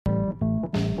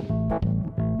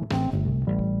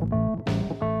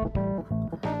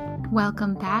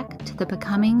Welcome back to the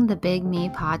Becoming the Big Me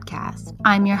podcast.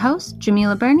 I'm your host,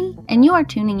 Jamila Burney, and you are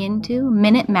tuning into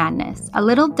Minute Madness, a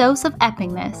little dose of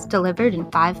epicness delivered in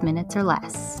 5 minutes or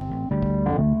less.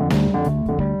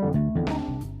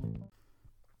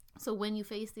 So when you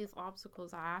face these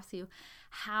obstacles, I ask you,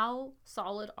 how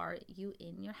solid are you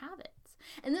in your habits?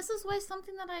 And this is why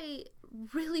something that I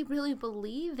really, really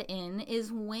believe in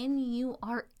is when you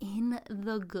are in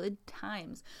the good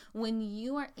times, when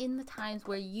you are in the times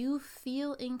where you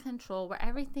feel in control, where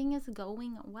everything is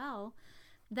going well,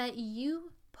 that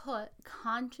you put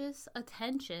conscious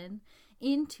attention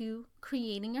into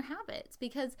creating your habits,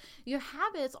 because your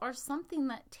habits are something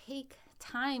that take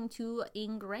time to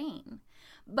ingrain.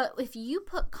 But if you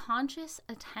put conscious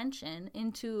attention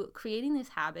into creating these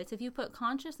habits, if you put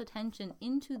conscious attention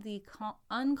into the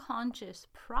unconscious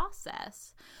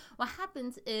process, what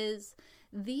happens is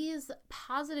these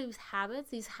positive habits,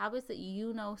 these habits that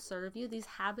you know serve you, these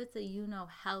habits that you know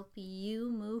help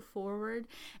you move forward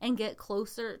and get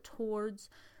closer towards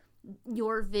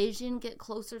your vision, get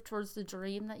closer towards the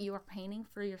dream that you are painting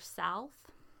for yourself.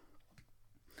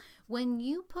 When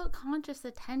you put conscious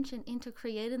attention into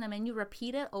creating them and you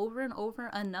repeat it over and over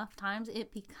enough times,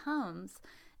 it becomes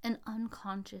an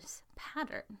unconscious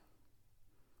pattern.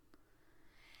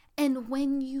 And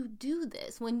when you do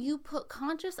this, when you put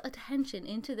conscious attention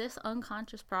into this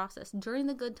unconscious process during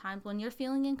the good times, when you're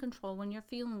feeling in control, when you're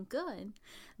feeling good,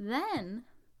 then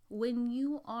when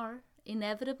you are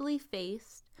inevitably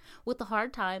faced with the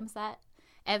hard times that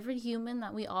every human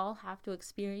that we all have to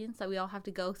experience, that we all have to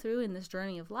go through in this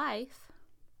journey of life,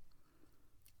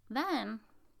 then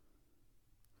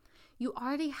you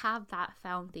already have that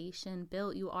foundation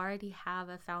built. You already have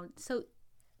a so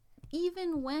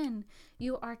even when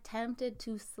you are tempted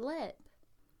to slip,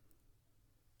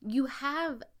 you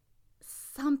have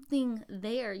something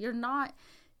there. You're not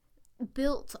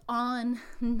built on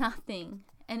nothing,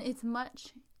 and it's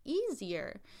much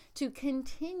easier to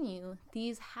continue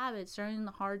these habits during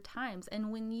the hard times.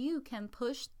 And when you can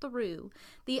push through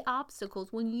the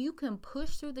obstacles, when you can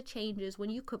push through the changes, when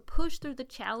you could push through the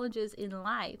challenges in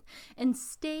life and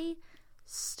stay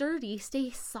sturdy,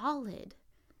 stay solid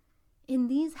in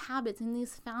these habits, in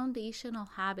these foundational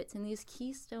habits, in these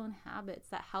keystone habits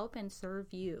that help and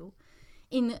serve you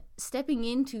in stepping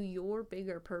into your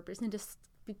bigger purpose, into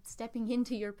stepping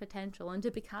into your potential, into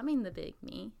becoming the big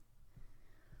me.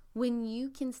 When you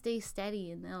can stay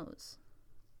steady in those,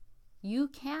 you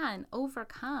can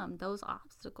overcome those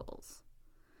obstacles.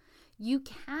 You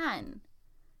can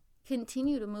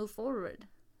continue to move forward,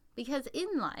 because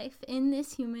in life, in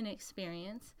this human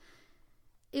experience,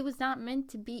 it was not meant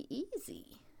to be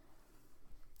easy.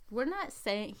 We're not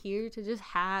sent here to just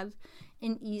have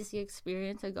an easy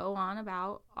experience to go on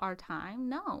about our time.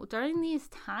 No, during these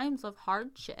times of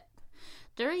hardship,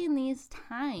 during these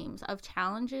times of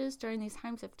challenges, during these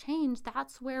times of change,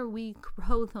 that's where we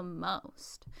grow the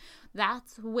most.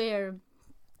 That's where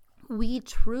we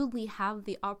truly have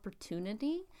the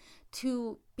opportunity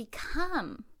to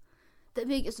become the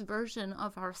biggest version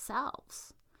of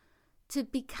ourselves, to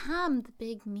become the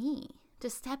big me, to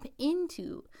step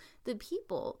into the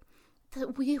people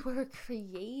that we were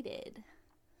created.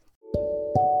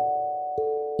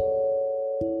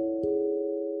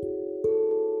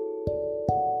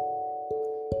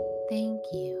 Thank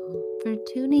you for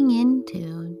tuning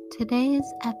into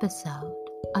today's episode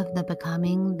of the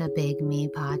Becoming the Big Me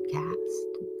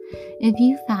podcast. If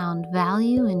you found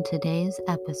value in today's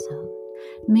episode,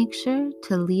 make sure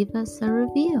to leave us a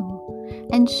review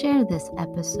and share this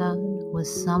episode with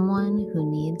someone who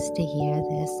needs to hear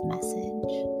this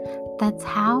message. That's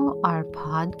how our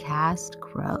podcast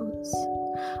grows.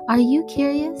 Are you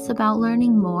curious about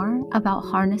learning more about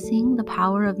harnessing the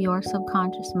power of your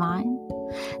subconscious mind?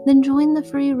 Then join the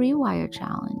free Rewire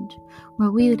Challenge,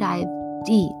 where we dive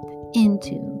deep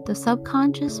into the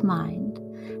subconscious mind,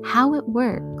 how it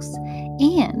works,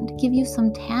 and give you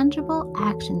some tangible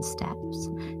action steps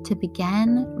to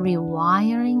begin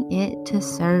rewiring it to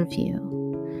serve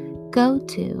you. Go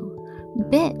to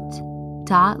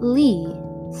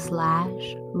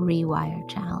bit.ly/Rewire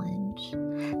Challenge.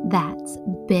 That's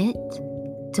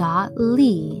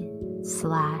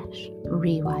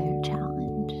bit.ly/Rewire Challenge.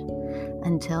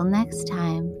 Until next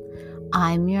time,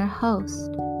 I'm your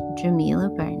host, Jamila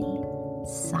Burney,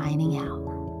 signing out.